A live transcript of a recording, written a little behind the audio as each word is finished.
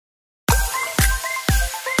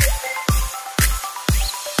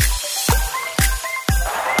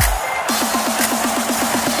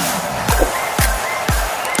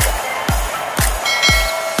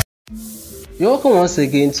You're welcome once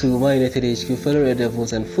again to Man United HQ, fellow Red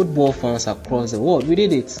Devils and football fans across the world. We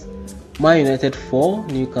did it. Man United 4,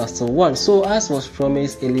 Newcastle 1. So as was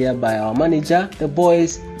promised earlier by our manager, the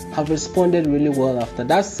boys have responded really well after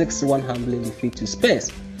that 6-1 humbling defeat to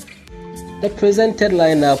Spurs. The presented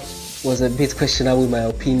lineup was a bit questionable in my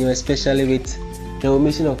opinion, especially with the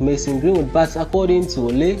omission of Greenwood, but according to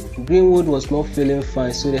Ole, Greenwood was not feeling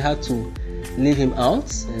fine, so they had to leave him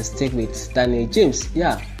out and stick with Daniel James.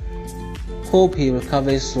 Hope he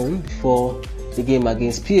recovers soon before the game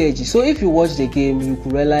against PSG. So if you watch the game, you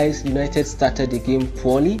could realize United started the game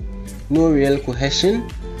poorly, no real cohesion,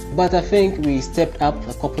 but I think we stepped up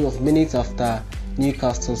a couple of minutes after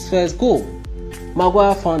Newcastle's first goal.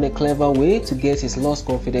 Maguire found a clever way to get his lost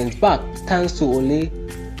confidence back, thanks to Ole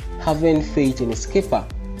having faith in his keeper.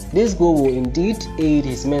 This goal will indeed aid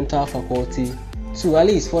his mental faculty to, at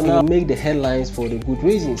least for now, make the headlines for the good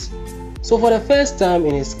reasons. So for the first time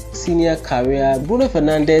in his senior career, Bruno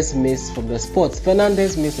Fernandes missed from the spot.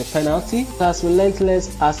 Fernandes missed a penalty. As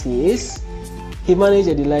relentless as he is, he managed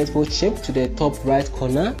a delightful chip to the top right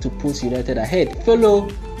corner to put United ahead.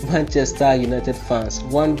 Fellow Manchester United fans,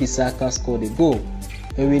 Bissaka scored a goal,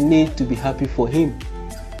 and we need to be happy for him.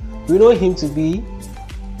 We know him to be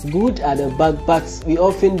good at the back, but we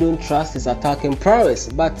often don't trust his attacking prowess.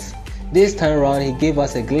 But this time around, he gave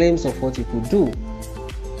us a glimpse of what he could do.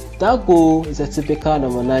 That goal is a typical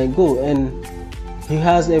number 9 goal, and he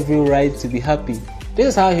has every right to be happy. This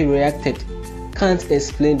is how he reacted. Can't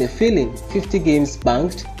explain the feeling. 50 games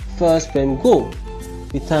banked, first Prem goal.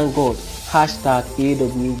 We thank God. Hashtag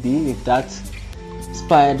AWB with that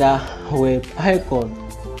spider web icon.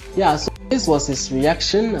 So this was his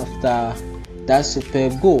reaction after that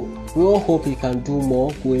superb goal. We all hope he can do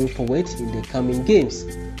more going forward in the coming games.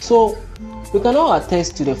 So we can all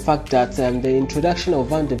attest to the fact that the introduction of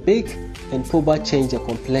Van de Beek and Pogba changed the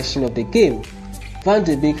complexion of the game. Van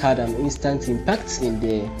de Beek had an instant impact in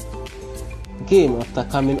the game after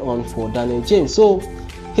coming on for Daniel James. So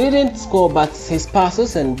he didn't score, but his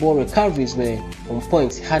passes and ball recoveries were on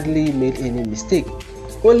point. He hardly made any mistake.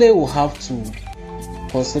 Ole will have to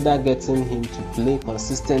consider getting him to play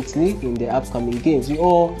consistently in the upcoming games. We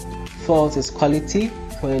all felt his quality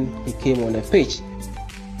when he came on the pitch.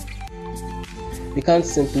 We can't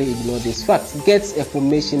simply ignore this fact. Get a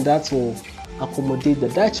formation that will accommodate the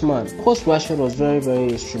Dutchman. Of course, Rashford was very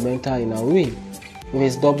instrumental in our win with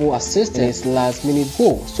his double assist and his last minute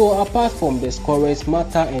goal. So apart from the scorers,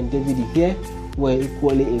 Mata and David De Gea were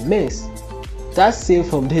equally immense. That save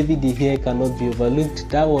from David De Gea cannot be overlooked.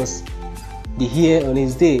 That was De Gea on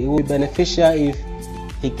his day. It will be beneficial if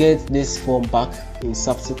he gets this form back in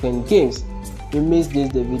subsequent games. We miss this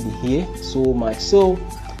David De Gea so much. So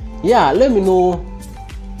let me know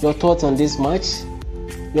your thoughts on this match,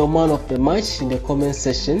 your man of the match in the comment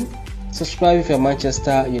section. Subscribe if you're a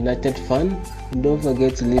Manchester United fan, and don't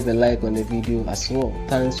forget to leave a like on the video as well.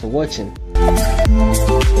 Thanks for watching.